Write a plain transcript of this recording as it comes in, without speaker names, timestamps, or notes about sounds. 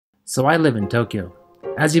So I live in Tokyo.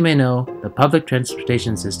 As you may know, the public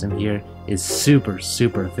transportation system here is super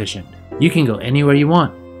efficient. You can go anywhere you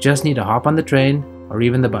want, just need to hop on the train or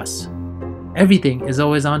even the bus. Everything is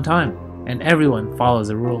always on time, and everyone follows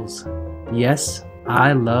the rules. Yes,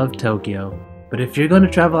 I love Tokyo, but if you're going to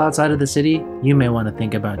travel outside of the city, you may want to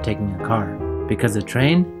think about taking a car, because the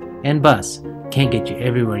train and bus can't get you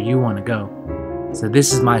everywhere you want to go. So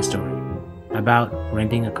this is my story about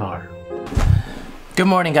renting a car. Good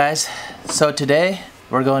morning, guys. So today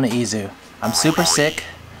we're going to Izu. I'm super sick,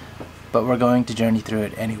 but we're going to journey through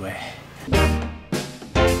it anyway.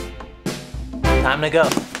 Time to go.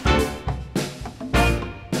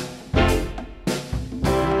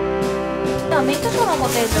 メイトフォローも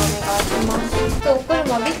提供お願いします。お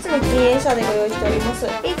車ビッツの禁煙車でご用意しております。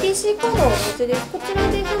ATC カードはお持ちです。こちら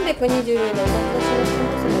で320円のお渡しをし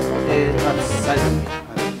ます。サイズに。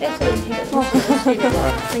それに変更していれば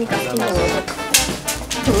何か好きなものを。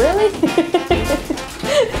Really?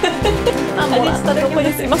 あ、もらった横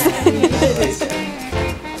にすいません。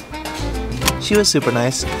She was super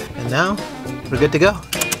nice, and now we're good to go.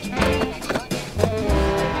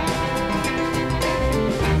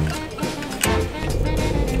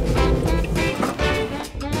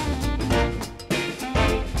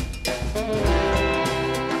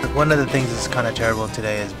 One of the things that's kind of terrible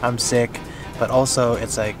today is I'm sick, but also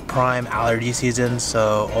it's like prime allergy season,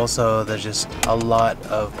 so also there's just a lot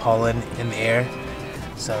of pollen in the air.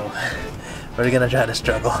 So we're gonna try to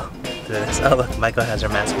struggle through this. Oh look, Maiko has her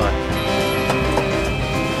mask on.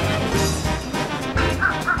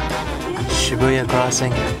 Shibuya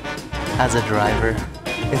crossing as a driver.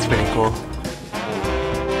 It's pretty cool.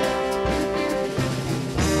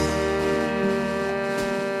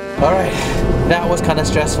 Alright, that was kind of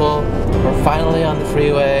stressful. We're finally on the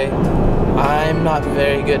freeway. I'm not a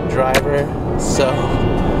very good driver, so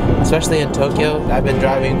especially in Tokyo. I've been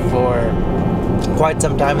driving for quite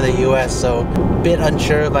some time in the US, so a bit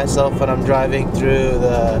unsure of myself when I'm driving through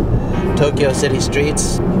the Tokyo city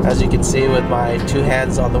streets. As you can see with my two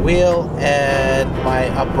hands on the wheel and my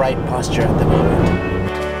upright posture at the moment.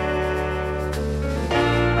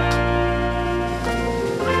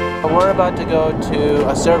 We're about to go to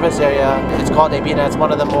a service area. It's called Ebina. It's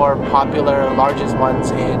one of the more popular, largest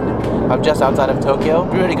ones in just outside of Tokyo.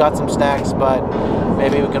 We already got some snacks, but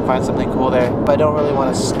maybe we can find something cool there. But I don't really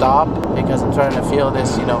want to stop because I'm starting to feel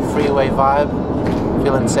this, you know, freeway vibe,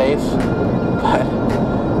 feeling safe. But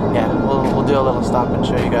yeah, we'll do a little stop and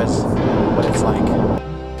show you guys what it's like.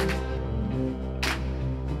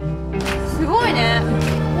 すごいね。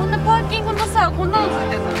こんなパーキングのさ、こんなのつい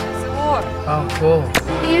てるのね。すごい。Oh, cool.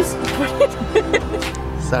 Yes.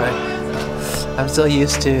 Sorry. I'm still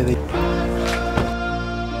used to the...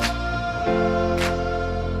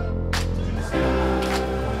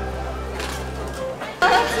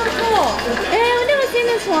 That's so cool. I've never seen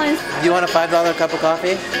this one. Do you want a $5 cup of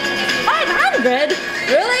coffee? 500?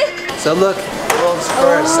 Really? So look, world's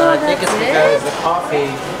first. I think it's because the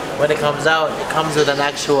coffee, when it comes out, it comes with an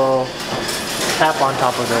actual tap on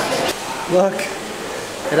top of it. Look.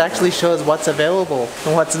 It actually shows what's available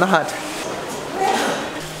and what's not.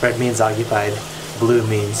 Red means occupied, blue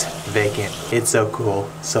means vacant. It's so cool,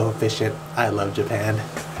 so efficient. I love Japan.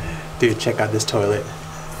 Dude, check out this toilet.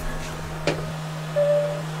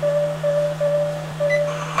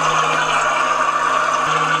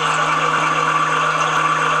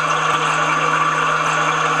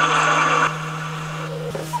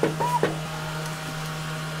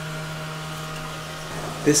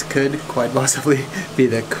 This could quite possibly be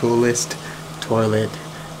the coolest toilet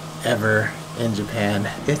ever in Japan.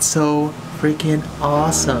 It's so freaking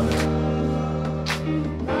awesome.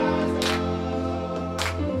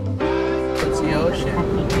 It's the ocean.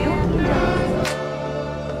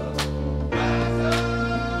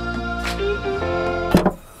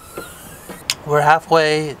 We're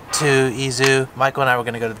halfway to Izu. Maiko and I were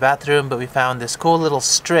gonna go to the bathroom, but we found this cool little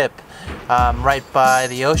strip right by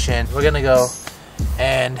the ocean. We're gonna go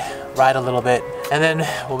and ride a little bit, and then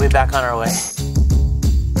we'll be back on our way.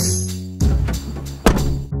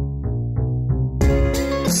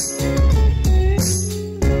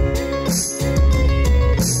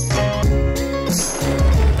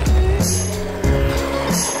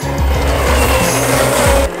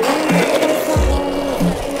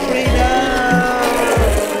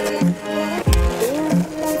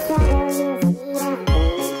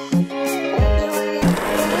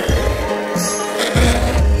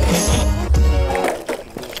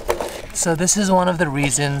 So this is one of the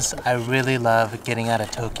reasons I really love getting out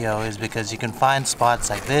of Tokyo, is because you can find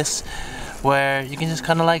spots like this where you can just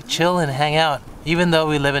kind of like chill and hang out. Even though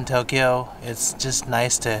we live in Tokyo, it's just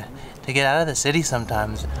nice to to get out of the city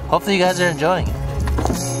sometimes. Hopefully you guys are enjoying it.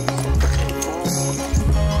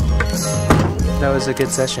 That was a good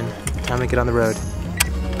session. Time to get on the road.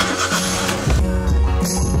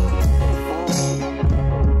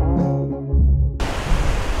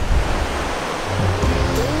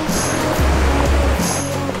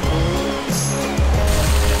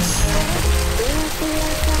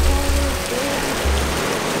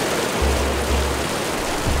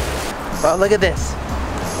 Wow, look at this.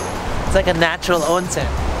 It's like a natural onsen.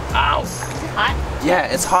 Ow. Hot? Yeah,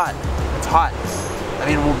 it's hot. It's hot. I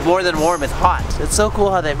mean, more than warm, it's hot. It's so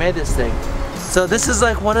cool how they made this thing. So this is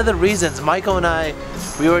like one of the reasons Maiko and I,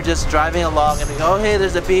 we were just driving along and we go, oh hey,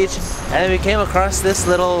 there's a beach. And then we came across this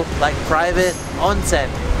little like private onsen.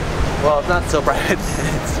 Well, it's not so private.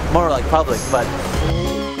 It's more like public, but.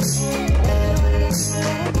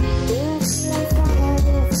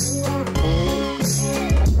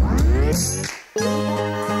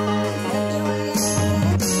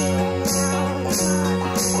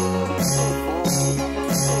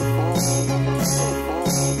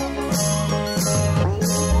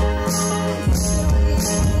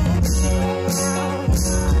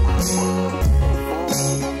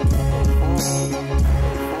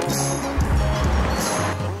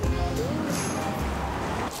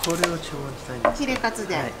ヒレカツ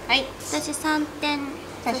で、はい、私3点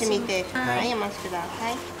刺身定食、はい、お待ちくださ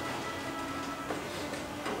い。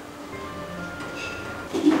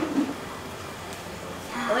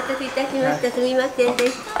お待たせいたしました。すみませんで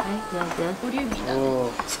す。はい、どうぞ。ボリューミーだね。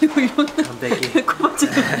すごいいろんな。完璧。こ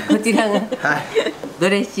ちらがド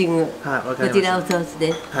レッシング。こちらおソース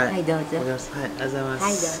です。はい、どうぞ。はい、ありがとうございま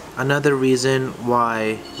す。Another reason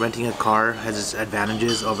why renting a car has its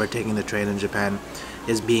advantages over taking the train in Japan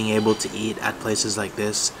is being able to eat at places like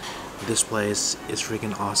this. This place is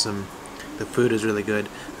freaking awesome. The food is really good.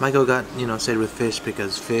 Maiko got, stayed with fish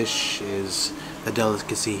because fish is a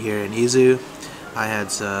delicacy here in Izu. I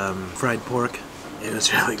had some fried pork. It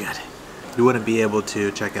was really good. You wouldn't be able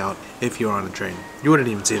to check out if you were on a train. You wouldn't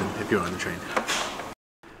even see them if you were on the train.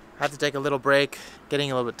 I have to take a little break.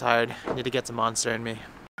 Getting a little bit tired. Need to get some Monster in me.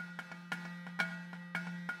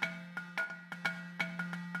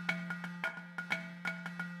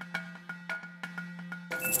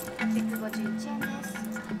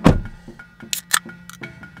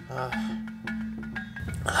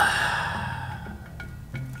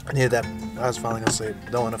 I needed that. I was falling asleep.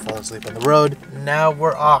 Don't want to fall asleep on the road. Now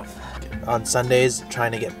we're off. On Sundays,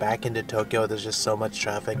 trying to get back into Tokyo, there's just so much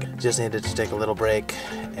traffic. Just needed to take a little break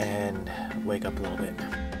and wake up a little bit.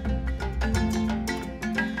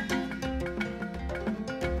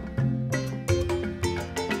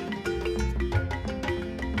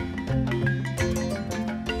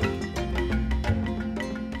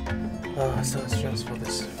 Oh, so stressful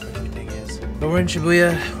this freaking thing is. But we're in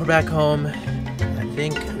Shibuya. We're back home. I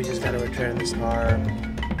think we just gotta return this car.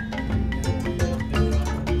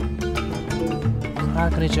 Ah,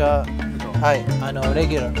 konnichiwa. Hi,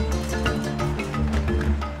 regular.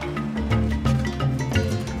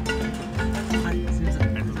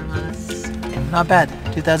 Not bad.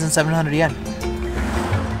 2,700 yen.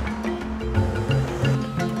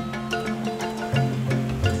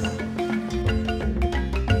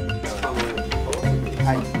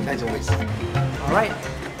 Alright,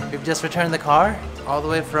 we've just returned the car all the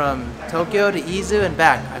way from Tokyo to Izu and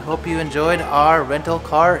back. I hope you enjoyed our rental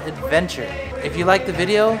car adventure. If you liked the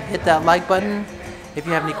video, hit that like button. If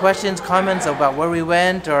you have any questions, comments about where we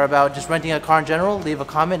went or about just renting a car in general, leave a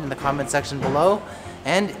comment in the comment section below.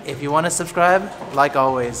 And if you want to subscribe, like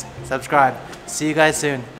always, subscribe. See you guys soon.